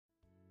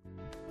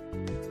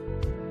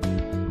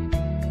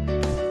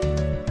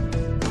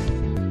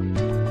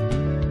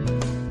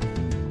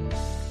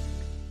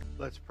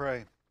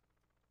pray.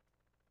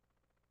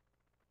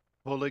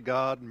 Holy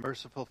God,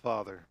 merciful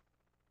Father,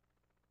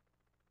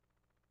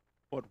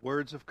 what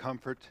words of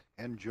comfort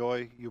and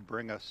joy you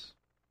bring us.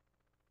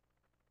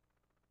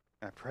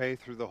 I pray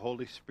through the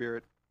Holy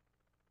Spirit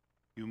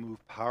you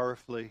move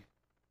powerfully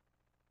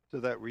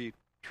so that we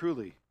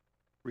truly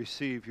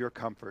receive your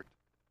comfort.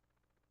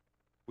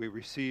 We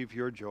receive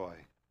your joy.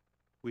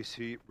 We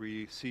see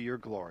your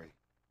glory.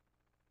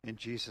 In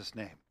Jesus'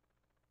 name,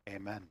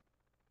 amen.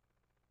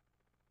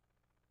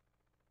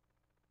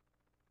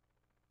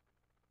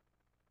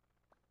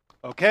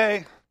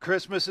 Okay,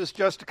 Christmas is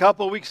just a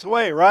couple of weeks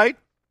away, right?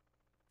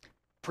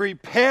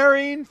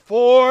 Preparing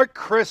for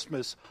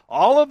Christmas.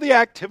 All of the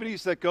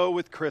activities that go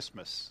with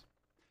Christmas.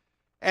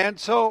 And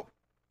so,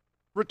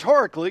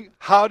 rhetorically,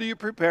 how do you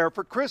prepare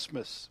for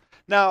Christmas?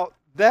 Now,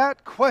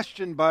 that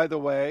question, by the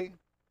way,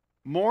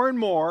 more and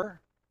more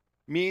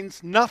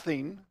means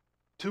nothing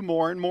to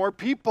more and more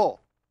people.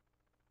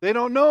 They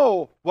don't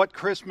know what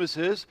Christmas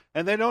is,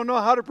 and they don't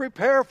know how to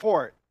prepare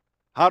for it.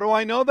 How do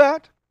I know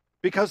that?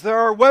 Because there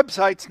are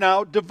websites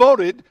now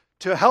devoted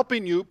to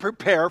helping you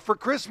prepare for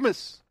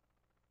Christmas.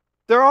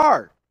 There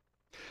are.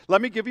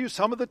 Let me give you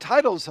some of the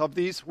titles of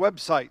these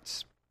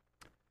websites.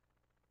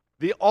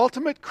 The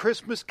Ultimate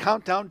Christmas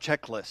Countdown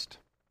Checklist.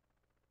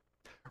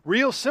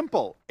 Real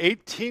Simple,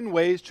 18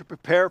 Ways to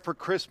Prepare for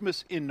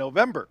Christmas in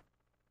November.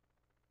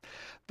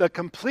 The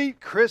Complete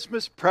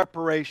Christmas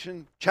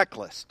Preparation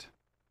Checklist.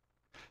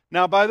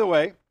 Now, by the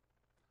way,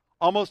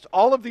 almost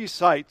all of these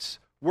sites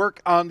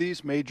work on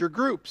these major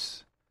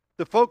groups.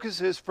 The focus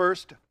is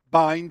first,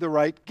 buying the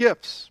right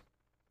gifts.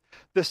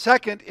 The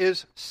second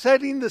is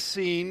setting the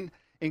scene,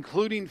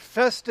 including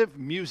festive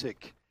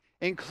music,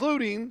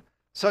 including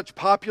such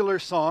popular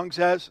songs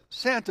as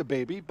Santa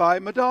Baby by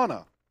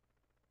Madonna.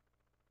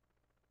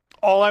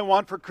 All I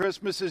Want for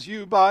Christmas Is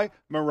You by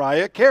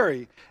Mariah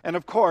Carey. And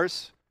of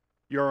course,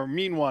 your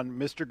mean one,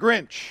 Mr.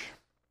 Grinch.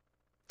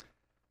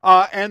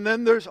 And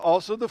then there's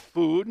also the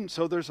food, and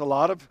so there's a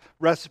lot of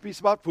recipes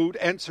about food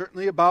and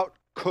certainly about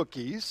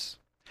cookies.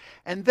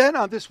 And then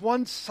on this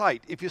one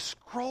site, if you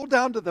scroll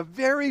down to the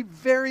very,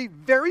 very,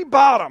 very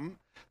bottom,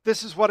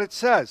 this is what it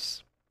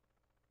says.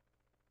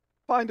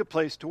 Find a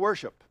place to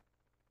worship.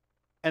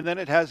 And then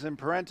it has in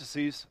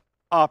parentheses,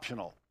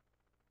 optional.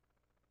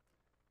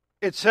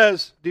 It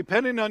says,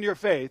 depending on your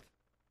faith,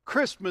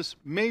 Christmas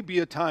may be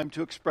a time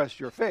to express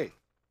your faith.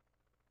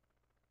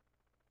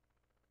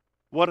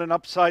 What an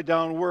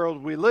upside-down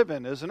world we live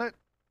in, isn't it?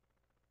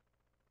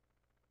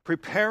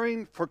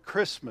 Preparing for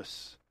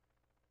Christmas,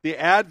 the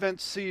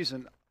Advent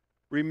season,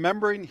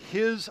 remembering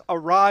his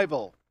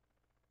arrival,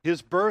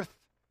 his birth,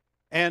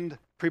 and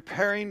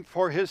preparing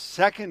for his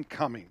second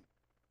coming.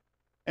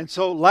 And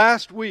so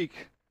last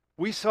week,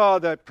 we saw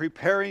that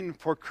preparing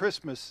for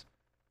Christmas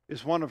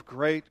is one of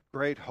great,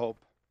 great hope.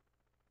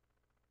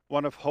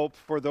 One of hope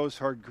for those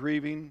who are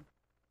grieving,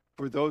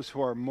 for those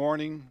who are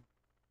mourning,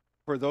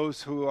 for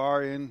those who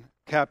are in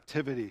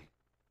captivity.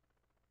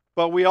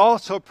 But we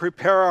also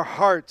prepare our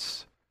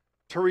hearts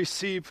to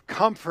receive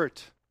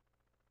comfort,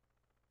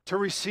 to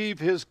receive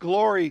his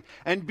glory,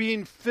 and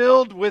being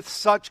filled with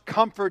such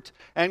comfort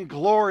and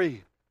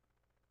glory,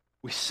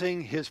 we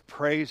sing his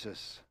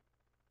praises.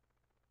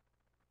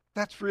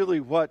 That's really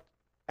what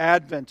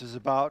Advent is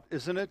about,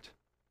 isn't it?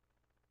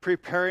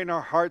 Preparing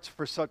our hearts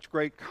for such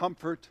great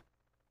comfort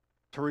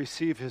to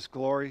receive his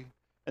glory,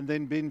 and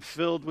then being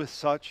filled with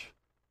such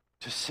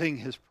to sing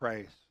his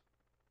praise.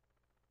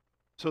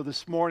 So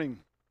this morning,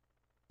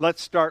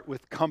 let's start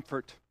with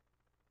comfort.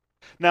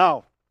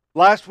 Now,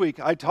 last week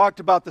I talked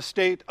about the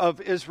state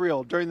of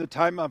Israel during the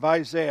time of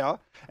Isaiah,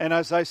 and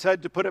as I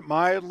said, to put it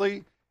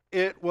mildly,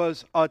 it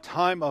was a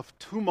time of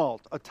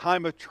tumult, a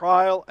time of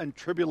trial and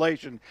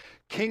tribulation.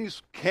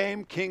 Kings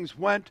came, kings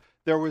went,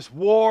 there was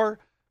war.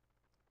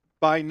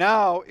 By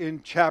now,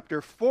 in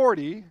chapter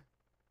 40,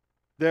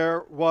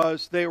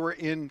 they were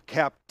in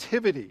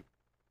captivity.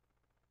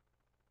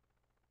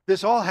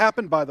 This all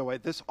happened, by the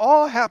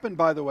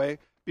way,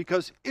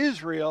 because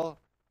Israel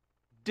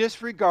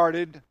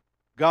disregarded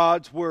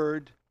God's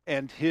word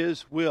and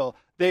his will.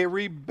 They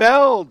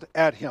rebelled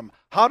at him.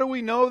 How do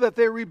we know that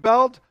they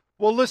rebelled?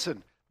 Well,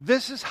 listen,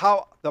 this is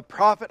how the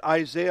prophet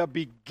Isaiah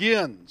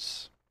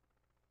begins.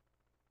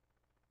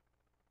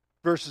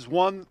 Verses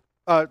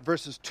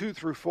 2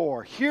 through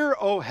 4. Hear,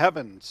 O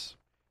heavens,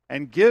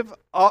 and give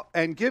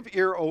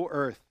ear, O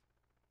earth,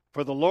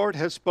 for the Lord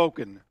has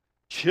spoken.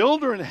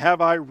 Children have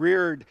I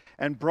reared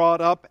and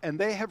brought up, and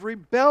they have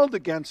rebelled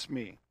against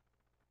me.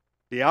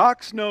 The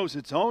ox knows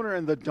its owner,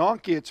 and the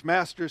donkey its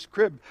master's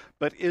crib,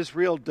 but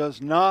Israel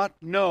does not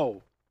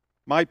know.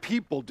 My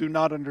people do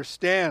not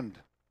understand.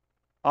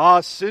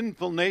 Ah,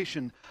 sinful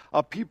nation,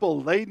 a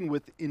people laden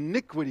with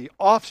iniquity,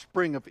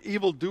 offspring of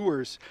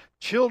evildoers,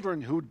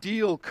 children who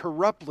deal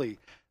corruptly.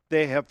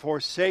 They have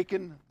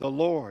forsaken the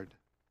Lord.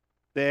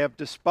 They have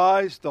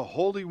despised the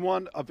Holy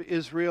One of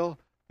Israel.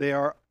 They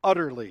are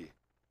utterly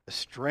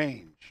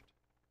estranged.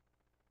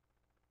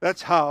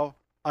 That's how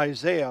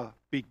Isaiah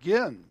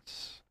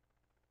begins.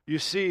 You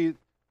see,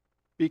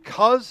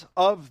 because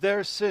of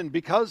their sin,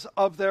 because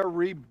of their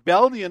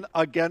rebellion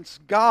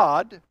against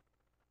God,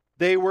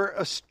 they were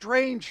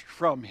estranged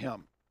from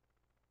him.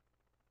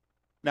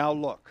 Now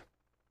look,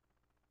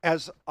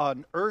 as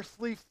an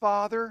earthly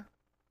father,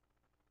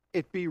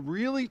 it'd be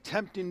really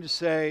tempting to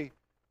say,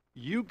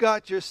 you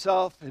got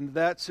yourself into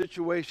that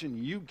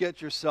situation, you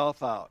get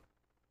yourself out.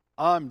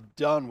 I'm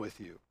done with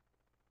you,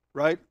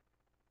 right?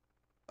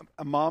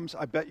 Moms,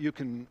 I bet you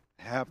can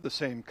have the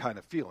same kind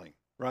of feeling,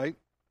 right?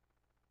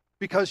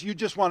 Because you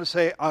just want to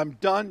say, I'm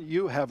done,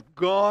 you have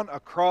gone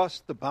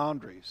across the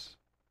boundaries.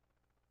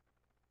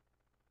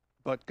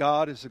 But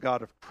God is a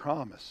God of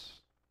promise.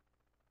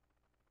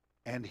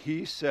 And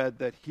he said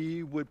that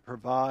he would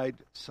provide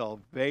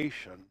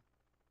salvation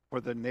for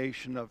the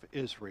nation of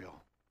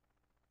Israel.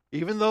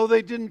 Even though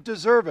they didn't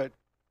deserve it,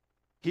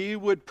 he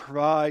would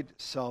provide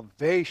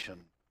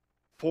salvation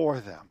for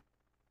them.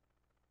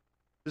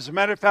 As a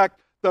matter of fact,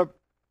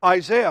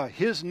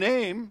 Isaiah's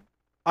name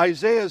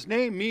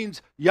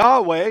means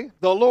Yahweh,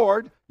 the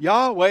Lord.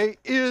 Yahweh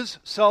is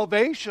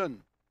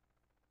salvation.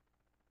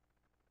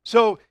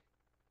 So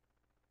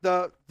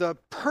the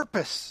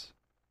purpose,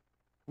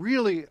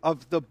 really,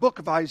 of the book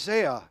of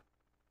Isaiah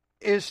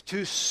is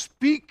to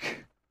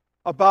speak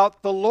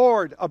about the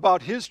Lord,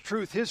 about his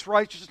truth, his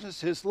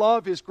righteousness, his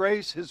love, his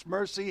grace, his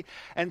mercy,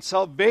 and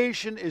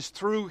salvation is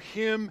through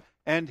him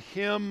and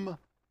him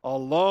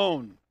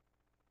alone.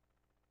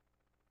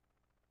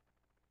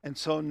 And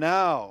so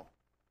now,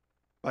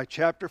 by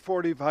chapter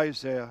 40 of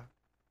Isaiah,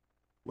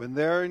 when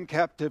they're in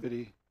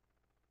captivity,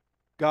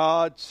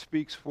 God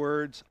speaks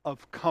words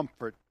of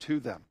comfort to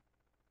them.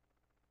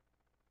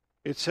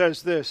 It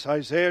says this,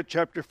 Isaiah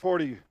chapter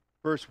 40,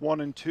 verse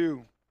 1 and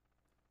 2.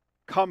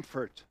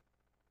 Comfort,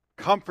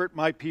 comfort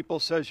my people,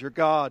 says your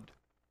God.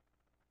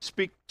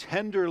 Speak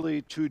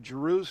tenderly to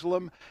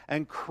Jerusalem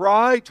and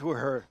cry to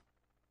her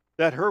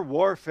that her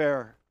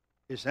warfare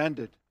is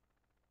ended,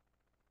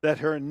 that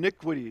her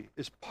iniquity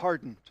is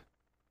pardoned,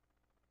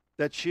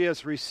 that she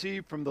has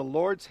received from the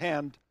Lord's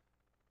hand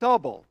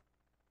double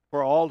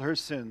for all her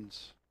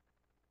sins.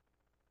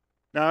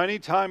 Now,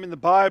 anytime in the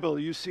Bible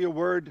you see a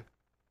word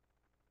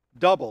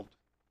doubled,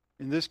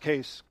 in this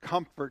case,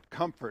 comfort,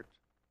 comfort,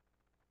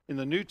 in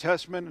the New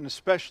Testament and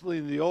especially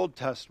in the Old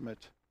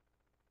Testament,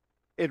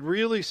 it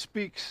really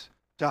speaks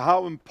to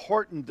how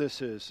important this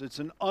is. It's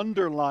an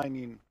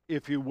underlining,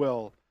 if you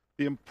will,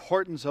 the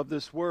importance of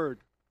this word.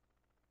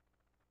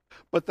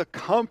 But the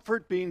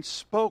comfort being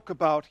spoke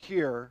about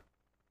here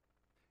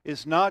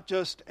is not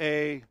just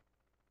a,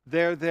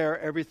 there,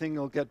 everything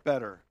will get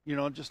better.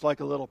 Just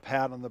like a little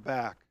pat on the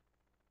back.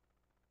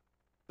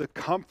 The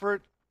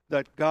comfort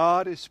that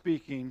God is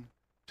speaking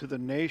to the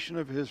nation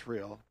of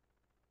Israel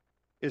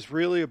is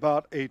really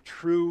about a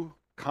true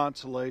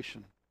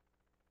consolation.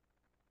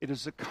 It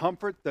is a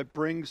comfort that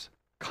brings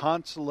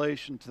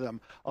consolation to them.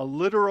 A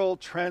literal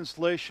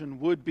translation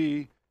would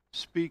be,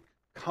 speak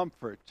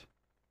comfort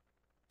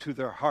to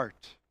their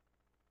heart.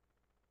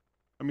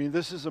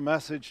 This is a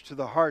message to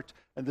the heart,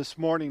 and this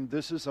morning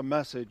this is a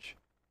message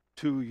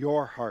to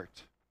your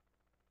heart.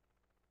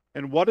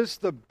 And what is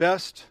the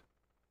best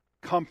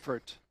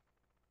comfort?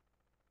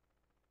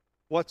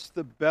 What's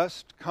the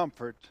best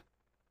comfort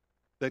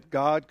that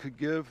God could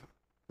give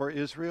for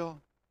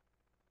Israel?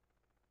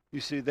 You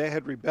see, they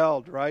had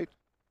rebelled, right?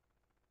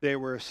 They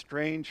were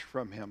estranged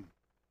from him.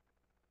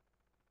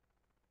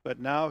 But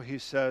now he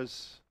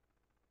says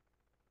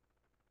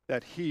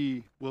that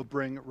he will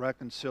bring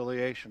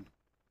reconciliation,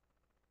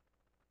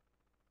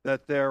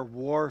 that their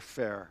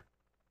warfare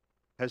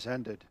has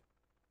ended.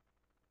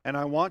 And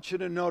I want you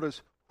to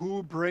notice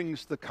who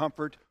brings the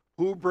comfort,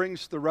 who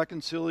brings the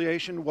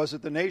reconciliation. Was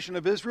it the nation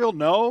of Israel?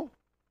 No.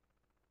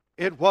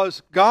 It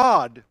was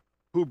God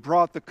who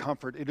brought the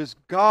comfort. It is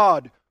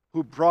God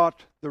who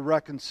brought the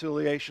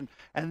reconciliation.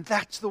 And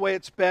that's the way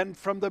it's been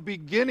from the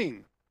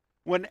beginning.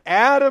 When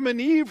Adam and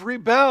Eve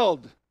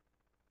rebelled,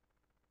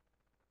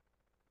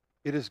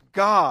 it is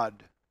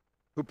God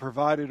who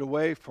provided a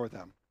way for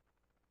them.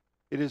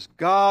 It is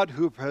God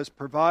who has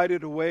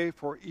provided a way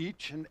for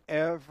each and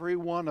every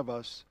one of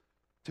us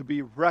to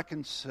be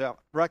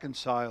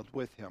reconciled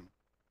with him.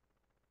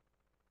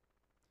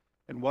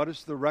 And what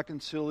is the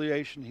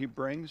reconciliation he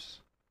brings?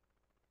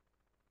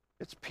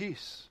 It's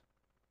peace.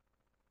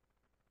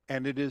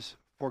 And it is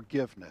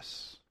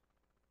forgiveness.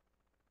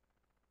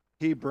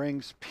 He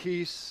brings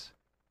peace.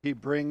 He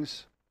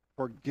brings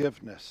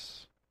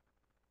forgiveness.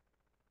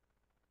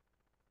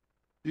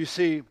 You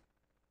see,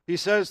 he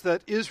says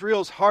that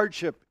Israel's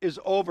hardship is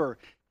over.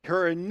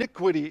 Her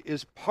iniquity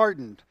is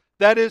pardoned.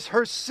 That is,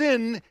 her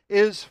sin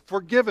is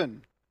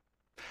forgiven.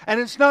 And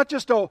it's not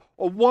just a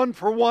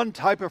one-for-one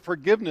type of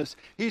forgiveness.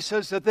 He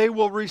says that they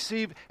will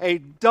receive a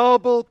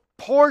double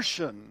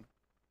portion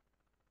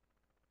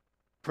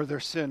for their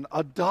sin,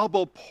 a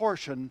double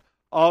portion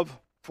of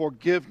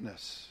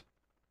forgiveness,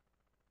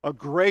 a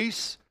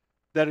grace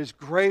that is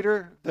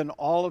greater than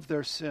all of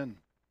their sin.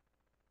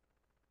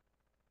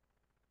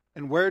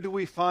 And where do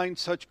we find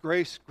such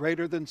grace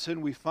greater than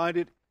sin? We find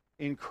it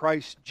in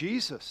Christ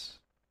Jesus.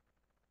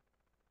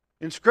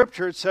 In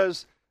Scripture it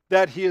says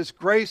that he is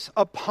grace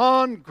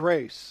upon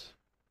grace.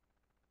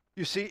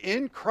 You see,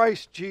 in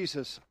Christ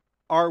Jesus,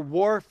 our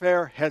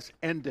warfare has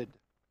ended.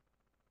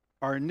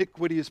 Our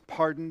iniquity is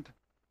pardoned,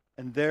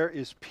 and there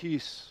is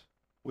peace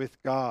with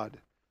God.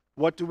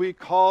 What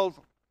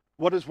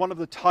is one of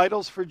the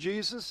titles for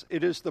Jesus?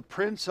 It is the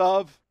Prince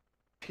of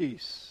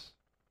Peace.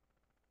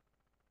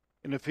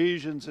 In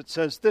Ephesians it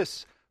says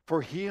this,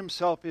 "For he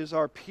himself is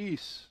our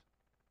peace,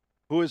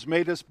 who has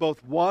made us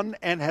both one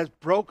and has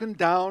broken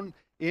down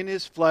in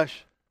his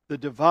flesh the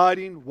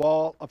dividing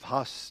wall of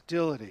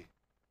hostility."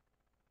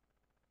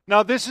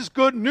 Now this is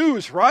good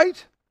news,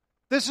 right?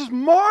 This is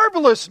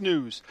marvelous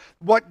news.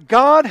 What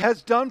God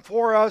has done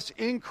for us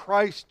in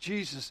Christ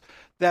Jesus,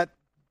 that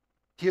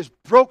he has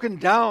broken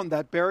down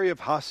that barrier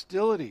of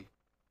hostility,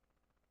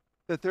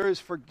 that there is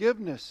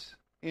forgiveness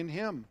in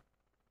him.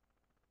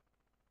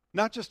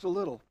 Not just a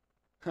little.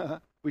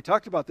 We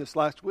talked about this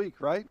last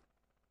week, right?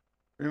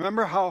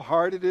 Remember how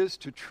hard it is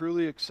to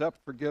truly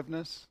accept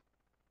forgiveness?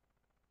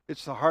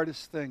 It's the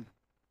hardest thing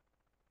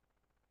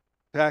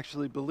to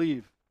actually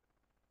believe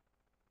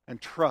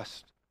and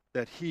trust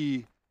that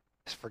he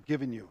has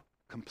forgiven you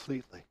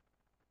completely.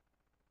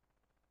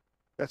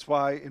 That's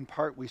why, in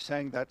part, we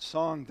sang that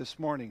song this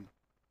morning.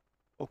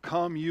 "O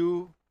come,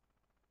 you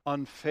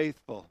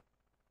unfaithful."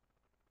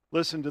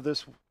 Listen to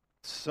this,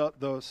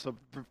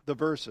 the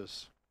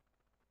verses.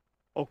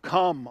 "O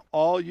come,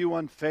 all you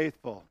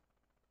unfaithful.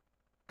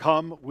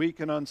 Come, weak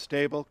and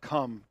unstable,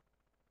 come.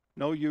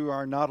 No, you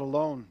are not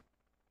alone.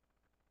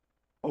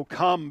 O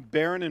come,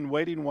 barren and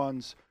waiting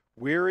ones,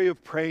 weary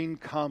of praying,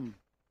 come.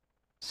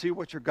 See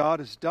what your God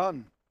has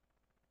done.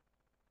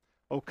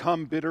 O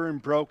come, bitter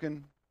and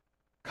broken,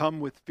 come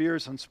with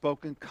fears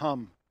unspoken,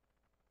 come.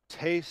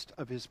 Taste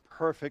of his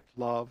perfect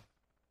love.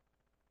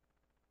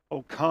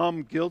 O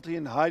come, guilty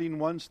and hiding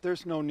ones,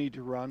 there's no need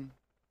to run.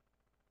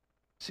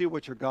 See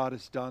what your God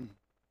has done."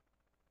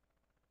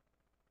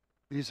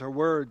 These are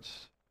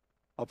words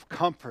of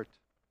comfort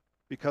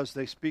because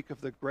they speak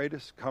of the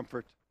greatest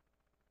comfort.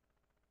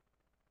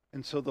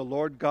 And so the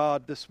Lord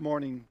God this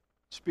morning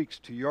speaks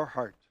to your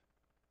heart.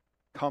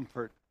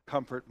 Comfort,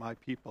 comfort my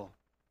people.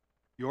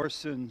 Your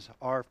sins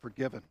are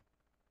forgiven.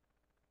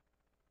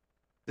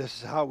 This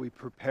is how we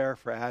prepare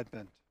for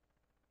Advent.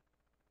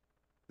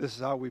 This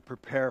is how we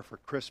prepare for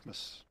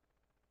Christmas.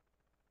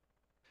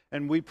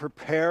 And we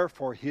prepare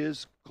for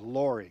his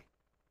glory.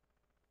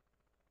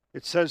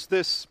 It says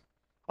this,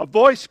 "A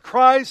voice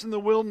cries in the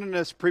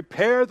wilderness,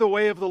 prepare the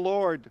way of the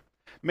Lord.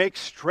 Make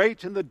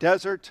straight in the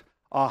desert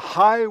a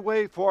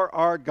highway for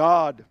our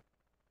God.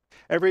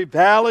 Every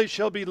valley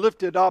shall be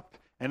lifted up,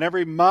 and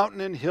every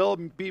mountain and hill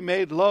be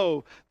made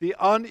low. The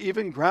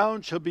uneven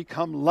ground shall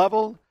become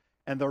level,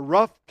 and the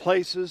rough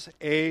places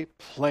a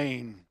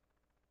plain."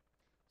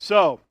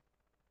 So,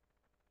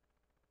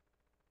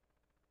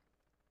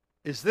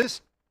 is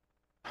this,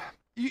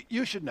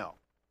 you should know,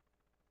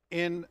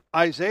 in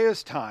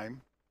Isaiah's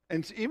time,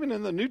 and even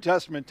in the New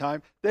Testament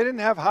time, they didn't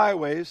have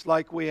highways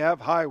like we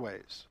have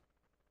highways.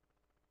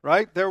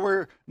 Right? There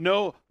were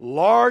no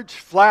large,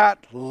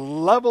 flat,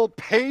 level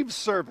paved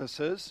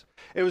surfaces.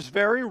 It was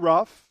very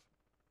rough.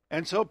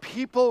 And so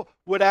people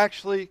would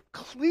actually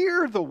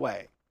clear the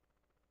way.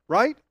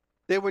 Right?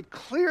 They would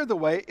clear the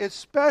way,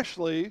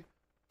 especially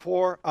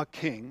for a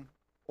king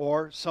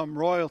or some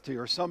royalty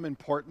or some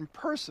important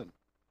person.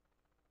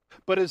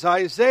 But as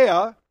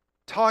Isaiah,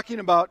 talking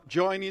about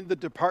joining the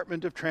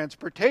Department of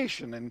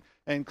Transportation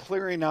and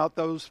clearing out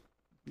those,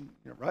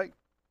 right?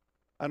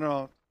 I don't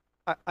know.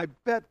 I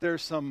bet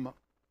there's some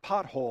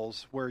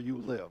potholes where you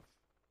live,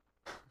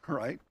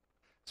 right?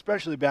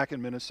 Especially back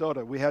in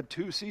Minnesota. We had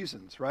 2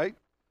 seasons, right?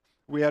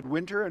 We had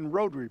winter and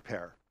road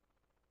repair.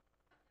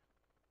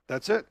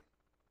 That's it.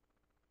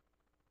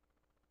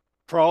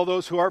 For all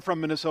those who are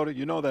from Minnesota,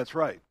 you know that's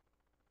right.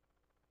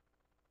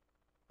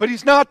 But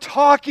he's not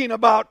talking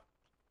about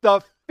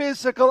the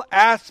physical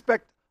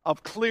aspect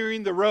of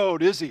clearing the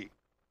road, is he?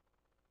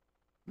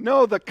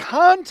 No, the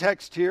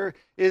context here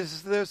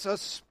is there's a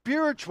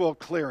spiritual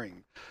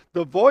clearing.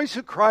 The voice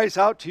who cries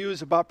out to you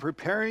is about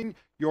preparing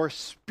your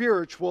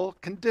spiritual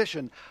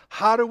condition.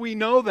 How do we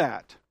know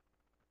that?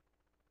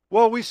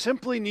 Well, we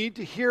simply need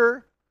to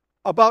hear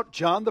about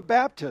John the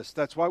Baptist.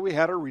 That's why we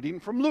had a reading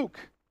from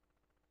Luke.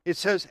 It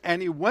says,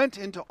 "And he went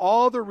into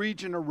all the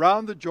region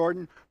around the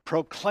Jordan,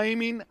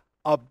 proclaiming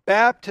a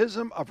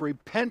baptism of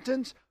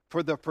repentance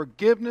for the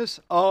forgiveness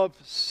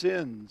of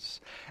sins."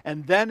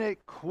 And then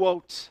it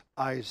quotes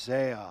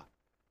Isaiah.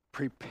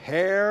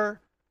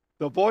 "Prepare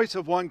the voice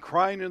of one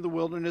crying in the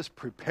wilderness,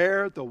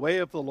 prepare the way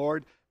of the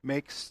Lord,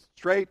 make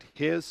straight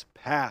his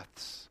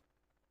paths."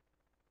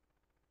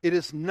 It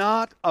is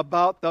not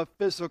about the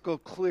physical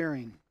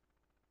clearing.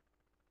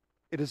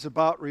 It is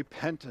about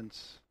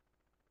repentance,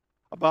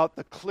 about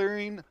the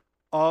clearing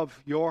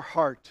of your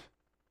heart,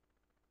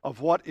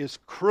 of what is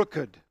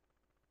crooked,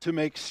 to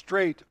make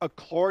straight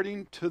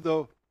according to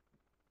the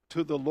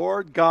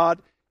Lord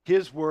God,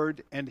 his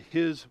word, and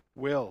his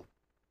will.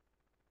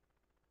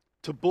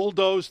 To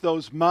bulldoze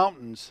those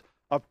mountains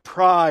of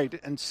pride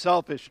and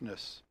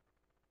selfishness.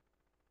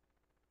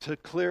 to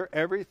clear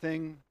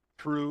everything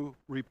through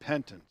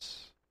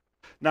repentance.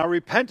 Now,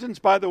 repentance,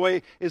 by the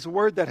way, is a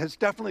word that has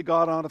definitely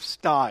gone out of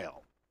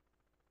style,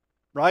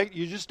 right?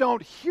 You just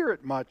don't hear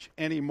it much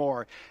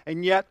anymore.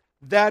 And yet,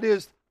 that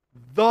is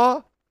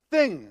the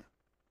thing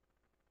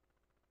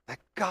that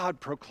God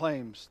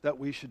proclaims that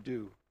we should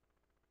do.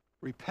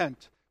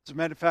 Repent. As a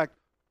matter of fact,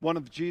 one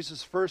of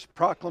Jesus' first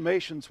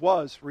proclamations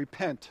was,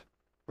 repent,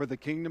 for the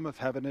kingdom of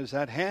heaven is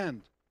at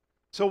hand.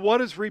 So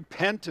what is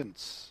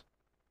repentance?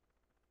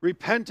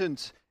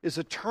 Repentance is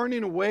a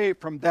turning away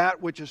from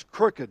that which is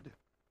crooked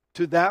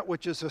to that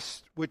which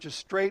is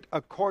straight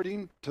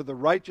according to the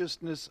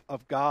righteousness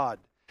of God.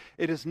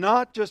 It is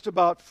not just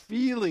about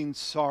feeling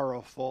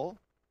sorrowful.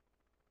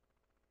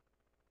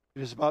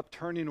 It is about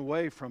turning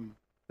away from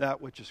that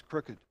which is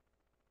crooked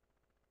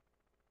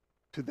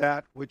to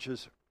that which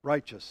is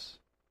righteous.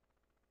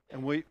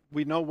 And we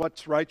know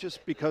what's righteous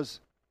because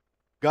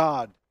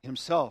God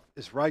himself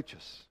is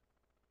righteous.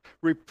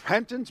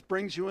 Repentance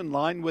brings you in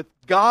line with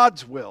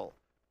God's will,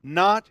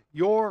 not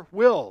your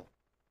will.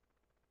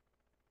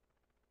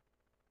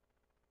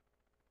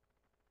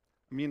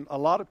 I mean, a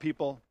lot of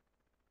people,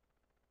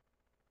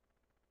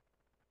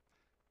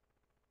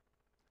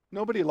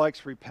 nobody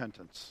likes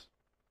repentance,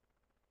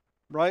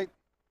 right?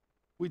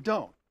 We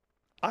don't.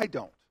 I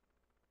don't.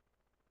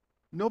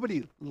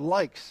 Nobody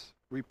likes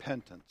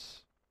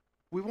repentance.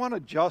 We want to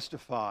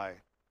justify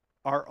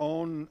our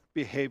own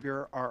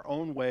behavior, our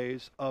own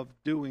ways of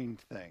doing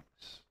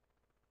things.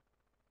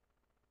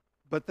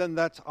 But then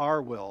that's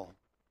our will,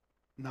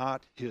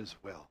 not his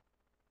will.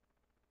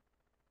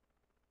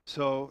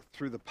 So,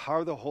 through the power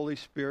of the Holy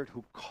Spirit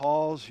who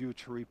calls you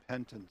to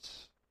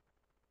repentance,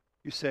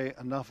 you say,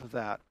 enough of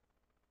that.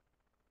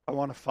 I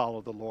want to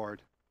follow the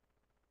Lord.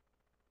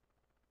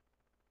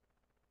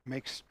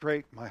 Make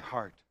straight my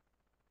heart.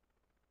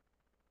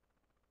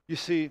 You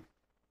see,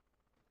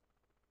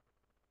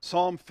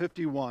 Psalm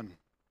 51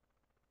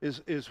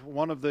 is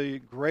one of the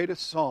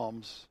greatest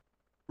psalms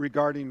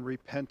regarding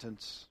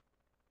repentance.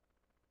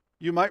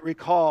 You might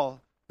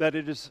recall that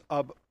it is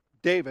of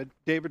David.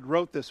 David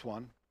wrote this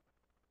one.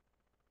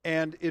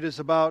 And it is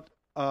about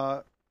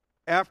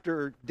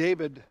after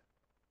David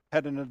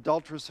had an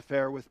adulterous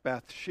affair with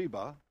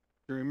Bathsheba.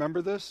 Do you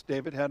remember this?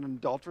 David had an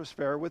adulterous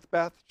affair with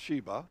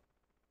Bathsheba.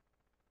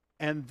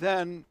 And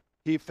then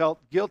he felt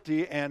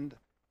guilty and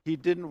he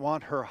didn't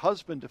want her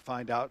husband to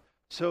find out.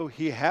 So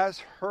he has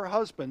her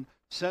husband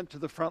sent to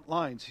the front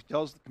lines. He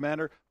tells the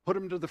commander, put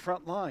him to the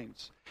front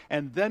lines.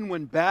 And then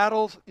when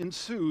battle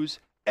ensues,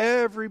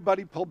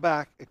 everybody pull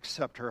back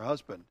except her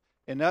husband.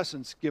 In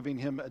essence, giving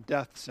him a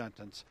death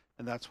sentence.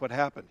 And that's what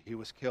happened. He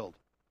was killed.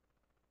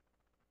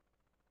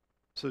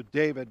 So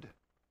David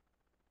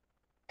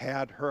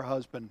had her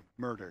husband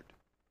murdered.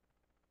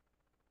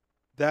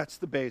 That's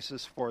the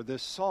basis for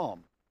this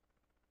psalm.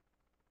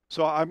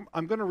 So I'm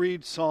going to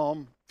read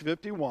Psalm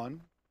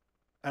 51,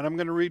 and I'm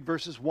going to read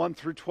verses 1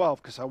 through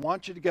 12, because I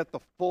want you to get the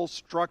full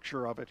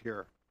structure of it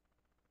here.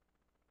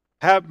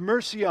 Have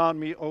mercy on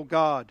me, O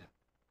God,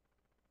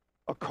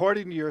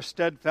 according to your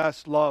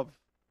steadfast love.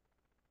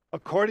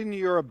 According to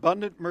your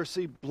abundant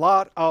mercy,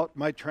 blot out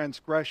my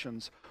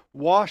transgressions.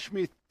 Wash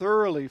me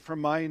thoroughly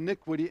from my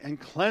iniquity and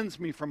cleanse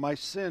me from my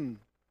sin.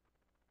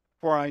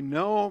 For I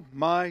know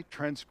my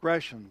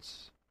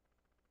transgressions,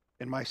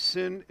 and my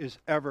sin is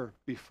ever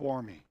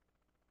before me.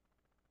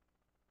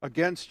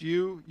 Against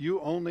you,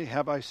 you only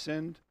have I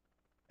sinned,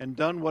 and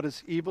done what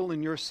is evil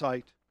in your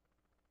sight,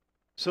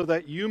 so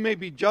that you may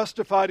be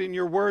justified in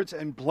your words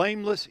and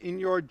blameless in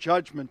your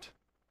judgment.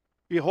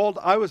 Behold,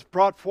 I was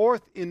brought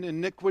forth in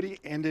iniquity,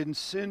 and in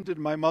sin did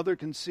my mother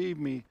conceive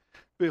me.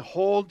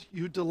 Behold,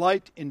 you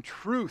delight in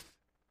truth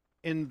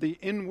in the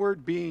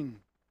inward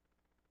being,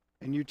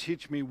 and you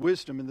teach me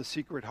wisdom in the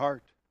secret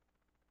heart.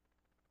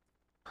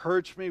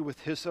 Purge me with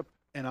hyssop,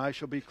 and I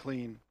shall be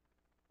clean.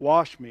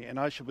 Wash me, and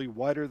I shall be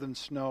whiter than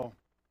snow.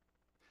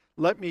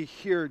 Let me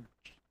hear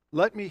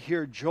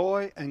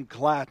joy and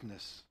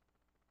gladness.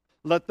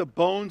 Let the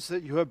bones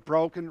that you have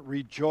broken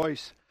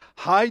rejoice.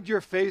 Hide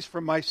your face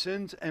from my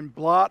sins and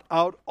blot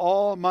out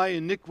all my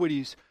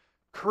iniquities.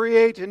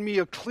 Create in me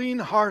a clean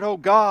heart, O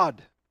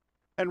God,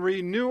 and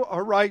renew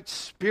a right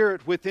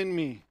spirit within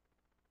me.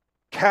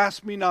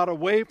 Cast me not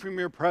away from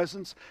your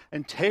presence,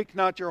 and take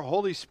not your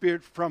Holy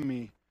Spirit from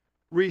me.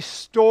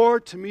 Restore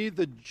to me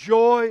the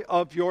joy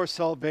of your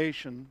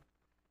salvation,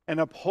 and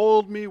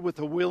uphold me with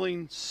a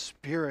willing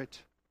spirit.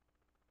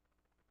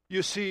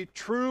 You see,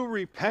 true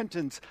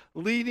repentance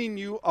leading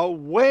you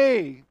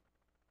away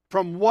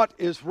from what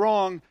is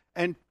wrong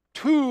and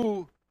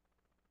to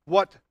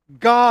what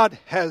God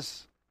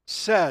has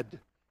said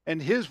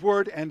and his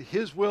word and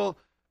his will.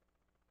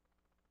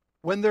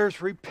 When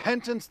there's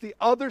repentance, the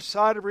other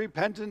side of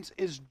repentance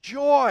is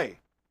joy.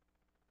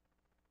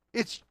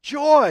 It's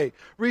joy.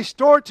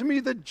 Restore to me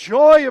the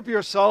joy of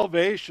your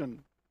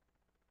salvation.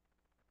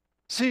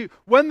 See,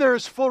 when there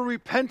is full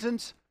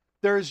repentance,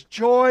 there is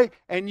joy,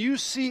 and you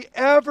see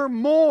ever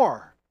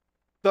more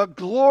the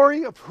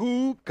glory of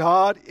who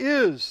God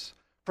is.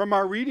 from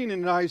our reading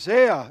in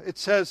Isaiah. It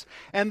says,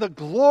 "And the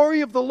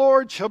glory of the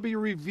Lord shall be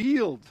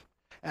revealed,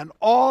 and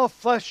all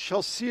flesh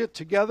shall see it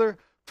together,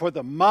 for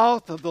the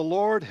mouth of the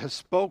Lord has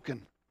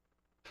spoken."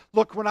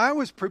 Look, when I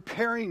was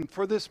preparing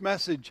for this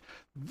message,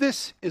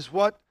 this is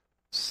what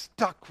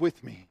stuck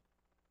with me.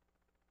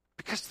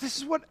 Because this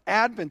is what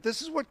Advent,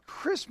 this is what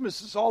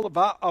Christmas is all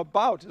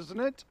about, isn't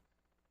it?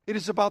 It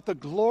is about the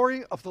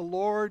glory of the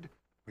Lord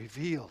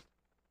revealed.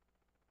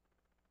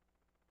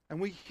 And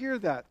we hear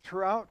that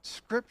throughout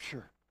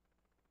Scripture.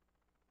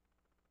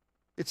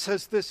 It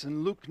says this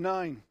in Luke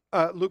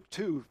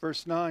 2,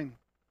 verse 9.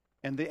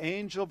 "And the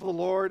angel of the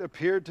Lord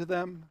appeared to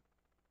them,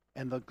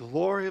 and the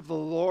glory of the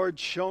Lord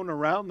shone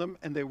around them,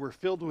 and they were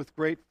filled with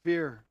great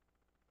fear.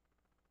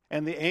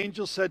 And the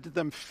angel said to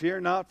them,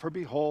 'Fear not, for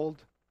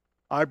behold,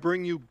 I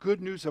bring you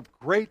good news of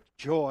great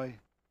joy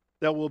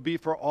that will be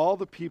for all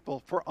the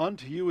people. For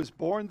unto you is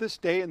born this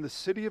day in the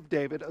city of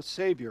David a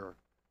Savior,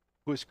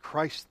 who is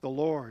Christ the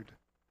Lord.'"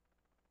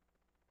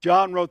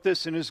 John wrote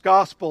this in his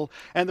gospel,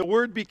 "And the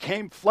Word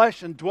became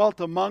flesh and dwelt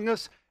among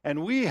us,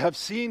 and we have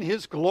seen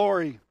his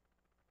glory.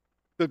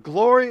 The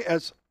glory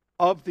as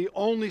of the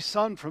only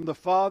Son from the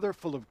Father,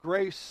 full of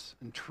grace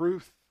and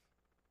truth."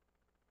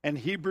 And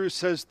Hebrews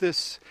says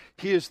this,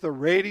 "He is the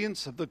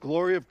radiance of the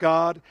glory of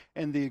God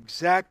and the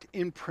exact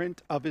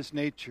imprint of his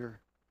nature.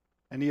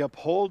 And he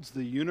upholds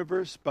the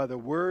universe by the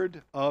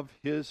word of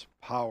his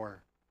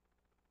power."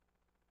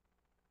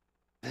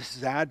 This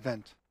is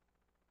Advent.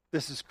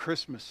 This is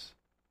Christmas,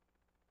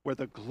 where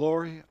the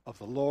glory of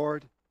the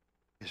Lord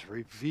is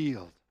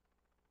revealed.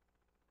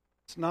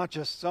 It's not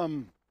just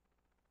some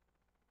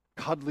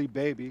cuddly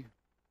baby,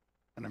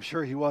 and I'm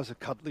sure he was a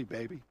cuddly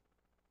baby.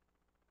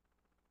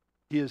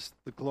 He is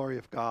the glory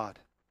of God.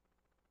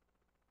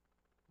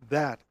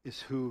 That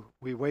is who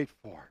we wait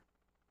for.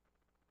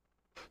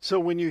 So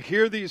when you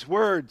hear these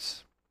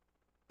words,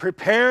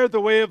 "Prepare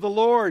the way of the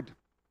Lord,"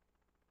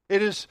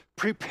 it is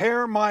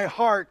prepare my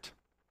heart.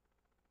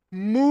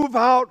 Move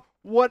out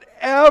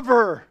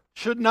whatever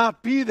should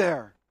not be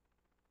there.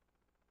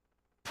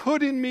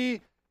 Put in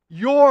me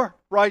your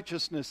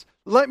righteousness.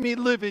 Let me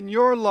live in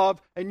your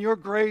love and your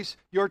grace,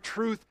 your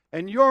truth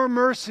and your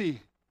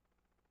mercy.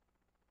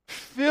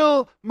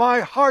 Fill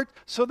my heart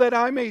so that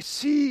I may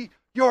see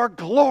your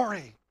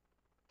glory.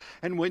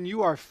 And when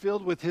you are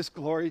filled with his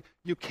glory,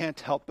 you can't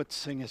help but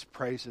sing his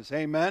praises.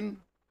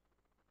 Amen?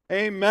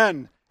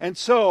 Amen. And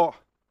so,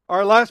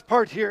 our last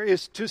part here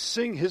is to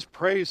sing his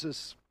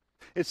praises.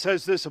 It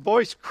says this, a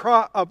voice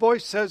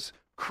says,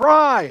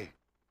 "Cry."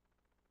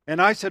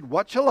 And I said,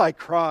 "What shall I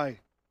cry?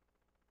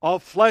 All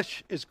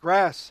flesh is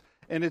grass,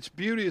 and its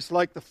beauty is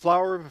like the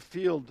flower of a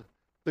field.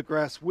 The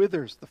grass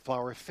withers, the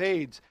flower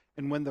fades,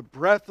 and when the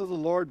breath of the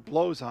Lord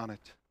blows on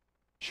it,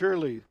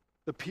 surely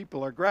the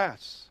people are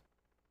grass.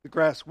 The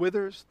grass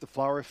withers, the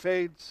flower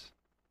fades,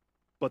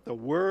 but the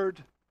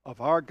word of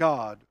our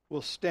God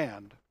will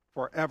stand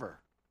forever."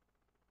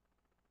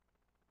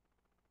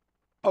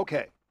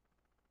 Okay,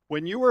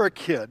 when you were a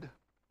kid,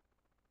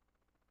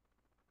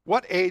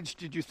 what age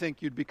did you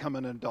think you'd become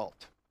an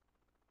adult?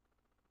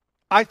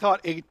 I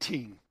thought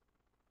 18.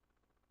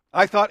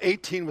 I thought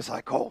 18 was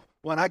like, oh,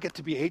 when I get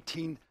to be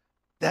 18,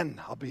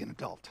 then I'll be an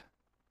adult.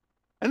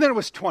 And then it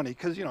was 20,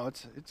 because,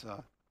 it's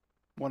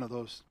one of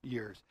those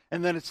years.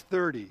 And then it's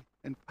 30.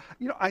 And,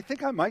 I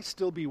think I might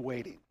still be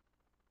waiting.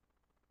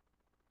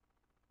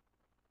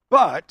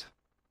 But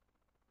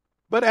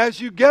as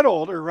you get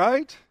older,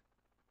 right?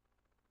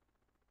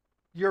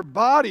 Your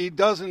body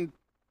doesn't...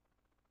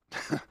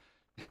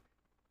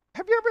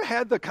 Have you ever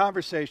had the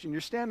conversation,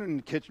 you're standing in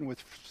the kitchen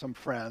with some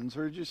friends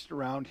or just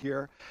around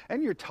here,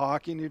 and you're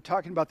talking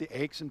about the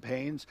aches and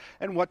pains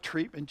and what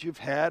treatment you've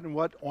had and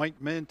what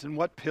ointment and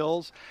what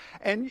pills,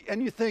 and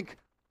you think,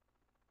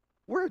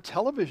 we're a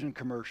television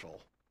commercial.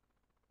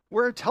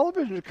 We're a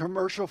television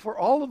commercial for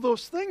all of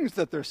those things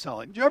that they're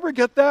selling. Do you ever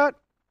get that?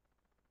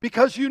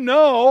 Because you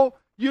know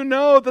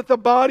that the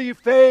body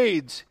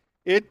fades.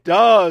 It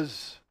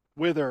does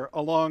wither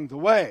along the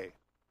way.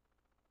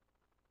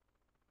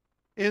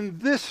 In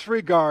this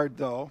regard,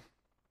 though,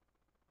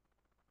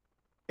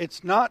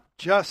 it's not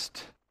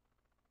just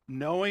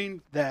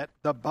knowing that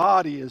the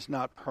body is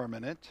not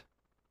permanent.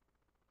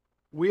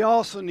 We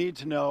also need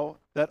to know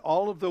that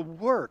all of the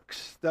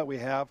works that we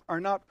have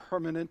are not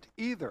permanent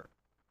either.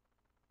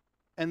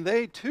 And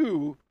they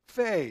too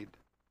fade.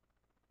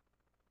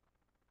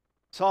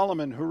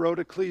 Solomon, who wrote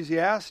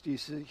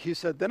Ecclesiastes, he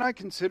said, "Then I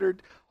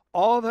considered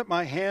all that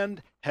my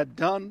hand had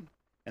done,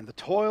 and the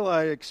toil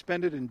I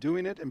expended in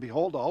doing it, and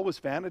behold, all was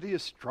vanity, a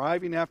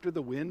striving after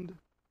the wind,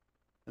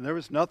 and there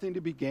was nothing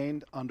to be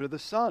gained under the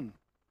sun."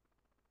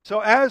 So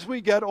as we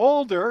get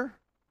older,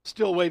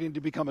 still waiting to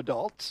become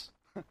adults,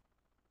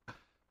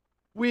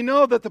 we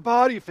know that the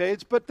body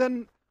fades, but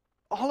then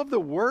all of the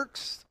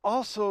works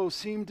also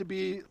seem to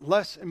be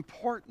less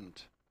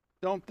important,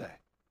 don't they?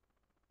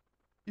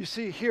 You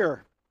see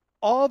here,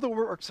 all the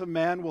works of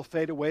man will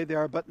fade away, they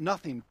are but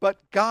nothing. But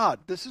God,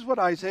 this is what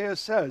Isaiah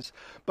says,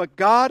 but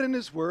God and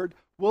his word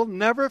will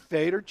never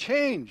fade or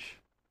change.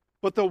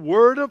 but the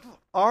word of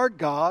our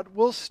God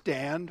will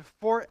stand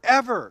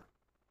forever.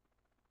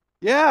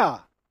 Yeah.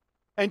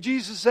 And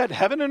Jesus said,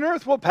 heaven and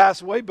earth will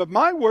pass away, but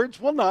my words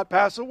will not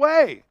pass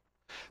away.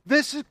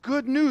 This is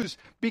good news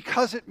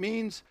because it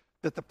means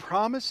that the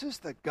promises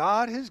that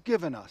God has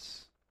given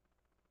us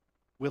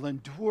will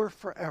endure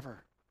forever.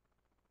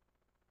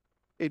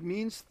 It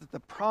means that the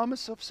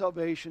promise of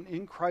salvation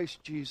in Christ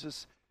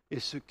Jesus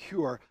is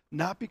secure,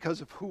 not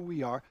because of who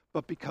we are,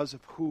 but because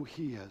of who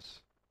He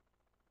is.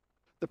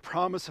 The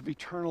promise of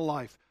eternal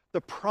life,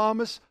 the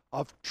promise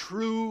of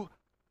true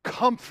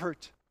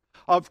comfort,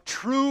 of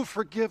true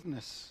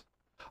forgiveness,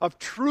 of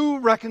true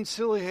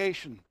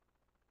reconciliation.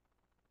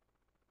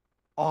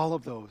 All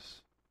of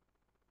those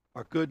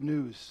are good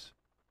news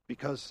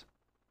because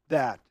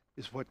that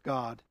is what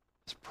God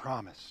has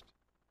promised.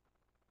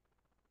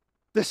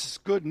 This is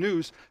good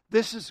news.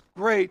 This is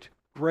great,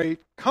 great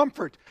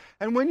comfort.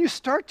 And when you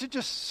start to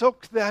just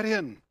soak that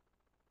in,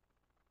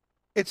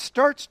 it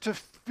starts to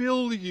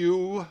fill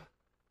you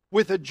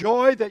with a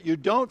joy that you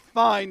don't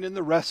find in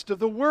the rest of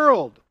the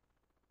world.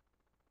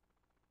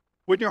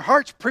 When your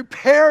heart's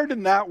prepared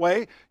in that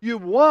way, you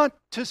want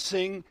to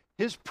sing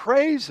His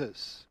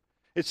praises.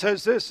 It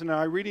says this, and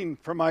I'm reading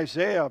from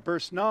Isaiah,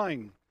 verse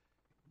 9.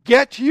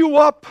 Get you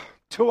up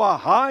to a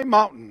high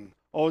mountain,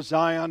 O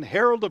Zion,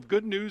 herald of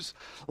good news.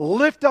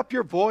 Lift up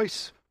your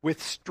voice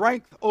with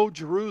strength, O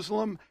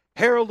Jerusalem,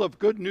 herald of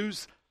good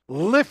news.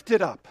 Lift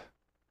it up.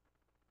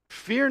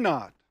 Fear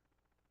not.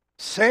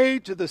 Say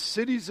to the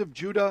cities of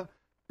Judah,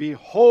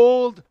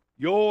 behold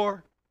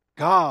your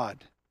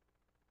God.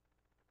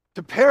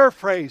 To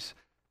paraphrase,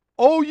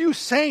 O you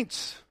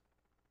saints,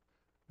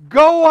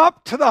 go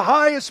up to the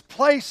highest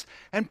place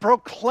and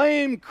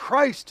proclaim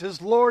Christ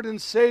as Lord and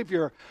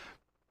Savior.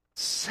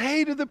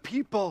 Say to the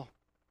people,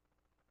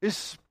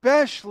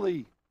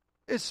 especially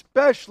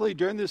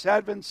during this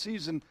Advent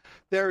season,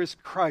 there is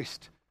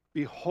Christ.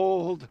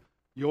 Behold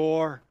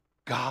your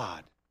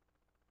God.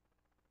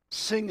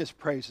 Sing His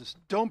praises.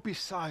 Don't be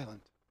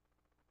silent.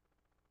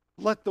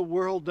 Let the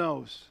world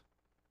knows.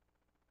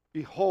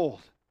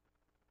 Behold,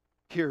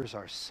 here's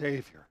our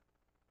Savior.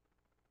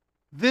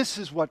 This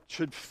is what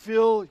should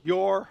fill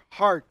your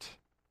heart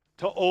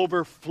to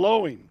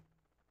overflowing.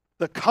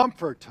 The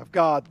comfort of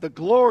God, the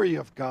glory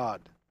of God.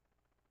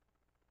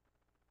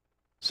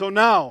 So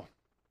now,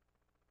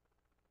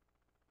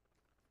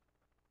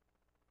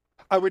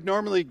 I would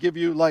normally give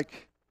you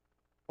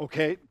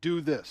okay,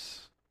 do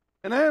this.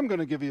 And I am going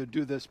to give you a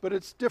do this, but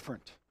it's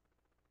different.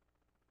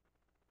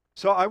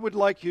 So I would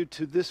like you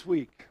to this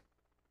week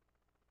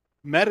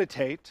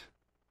meditate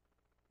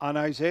on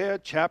Isaiah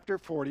chapter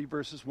 40,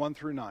 verses 1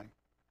 through 9.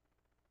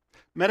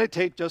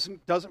 Meditate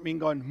doesn't mean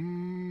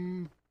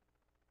going,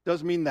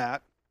 doesn't mean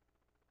that.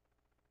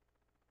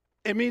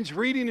 It means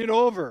reading it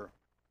over,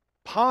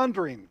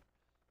 pondering,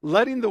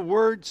 letting the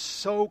word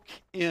soak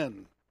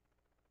in.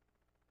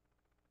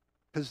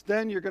 Because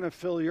then you're going to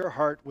fill your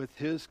heart with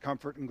His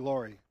comfort and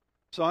glory.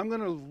 So I'm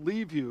going to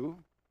leave you,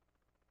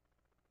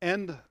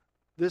 end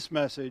this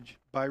message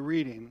by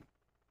reading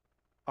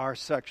our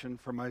section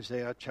from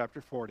Isaiah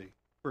chapter 40,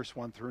 verse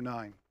 1 through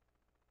 9.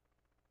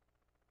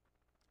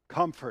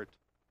 Comfort.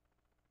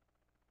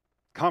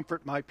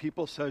 Comfort my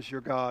people, says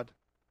your God.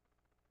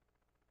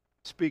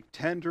 Speak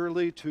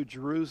tenderly to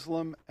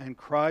Jerusalem and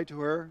cry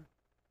to her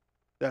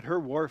that her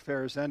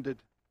warfare is ended,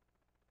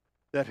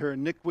 that her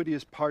iniquity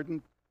is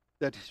pardoned,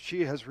 that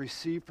she has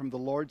received from the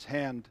Lord's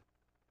hand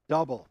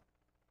double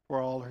for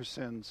all her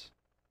sins.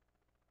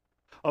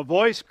 A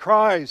voice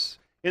cries,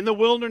 in the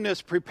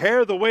wilderness,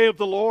 prepare the way of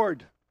the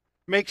Lord.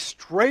 Make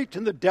straight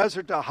in the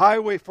desert a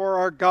highway for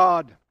our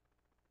God.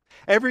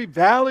 Every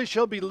valley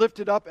shall be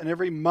lifted up, and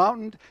every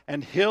mountain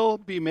and hill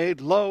be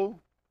made low.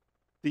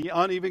 The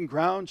uneven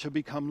ground shall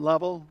become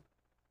level,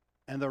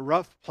 and the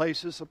rough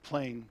places a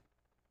plain.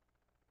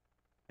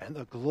 And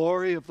the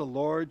glory of the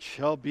Lord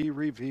shall be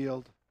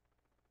revealed,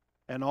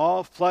 and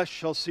all flesh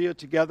shall see it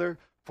together,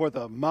 for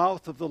the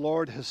mouth of the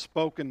Lord has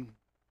spoken.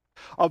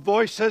 A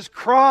voice says,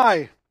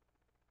 cry.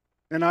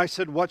 And I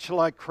said, what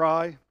shall I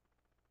cry?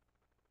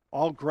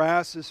 All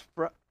flesh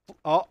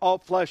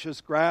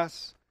is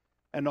grass,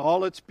 and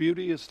all its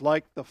beauty is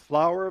like the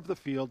flower of the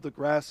field. The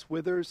grass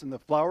withers and the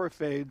flower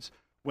fades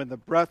when the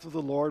breath of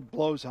the Lord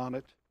blows on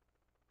it.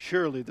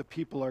 Surely the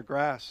people are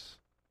grass.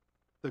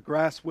 The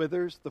grass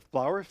withers, the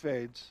flower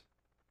fades,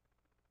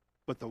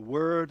 but the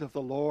word of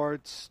the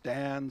Lord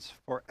stands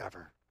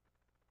forever.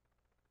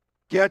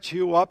 Get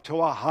you up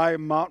to a high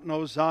mountain,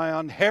 O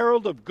Zion,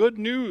 herald of good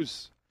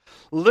news.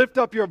 Lift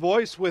up your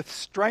voice with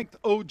strength,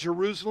 O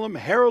Jerusalem,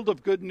 herald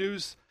of good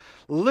news.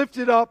 Lift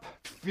it up,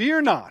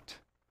 fear not.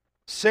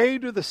 Say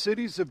to the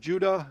cities of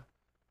Judah,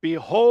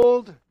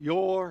 behold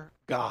your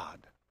God.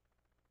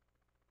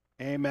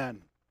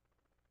 Amen.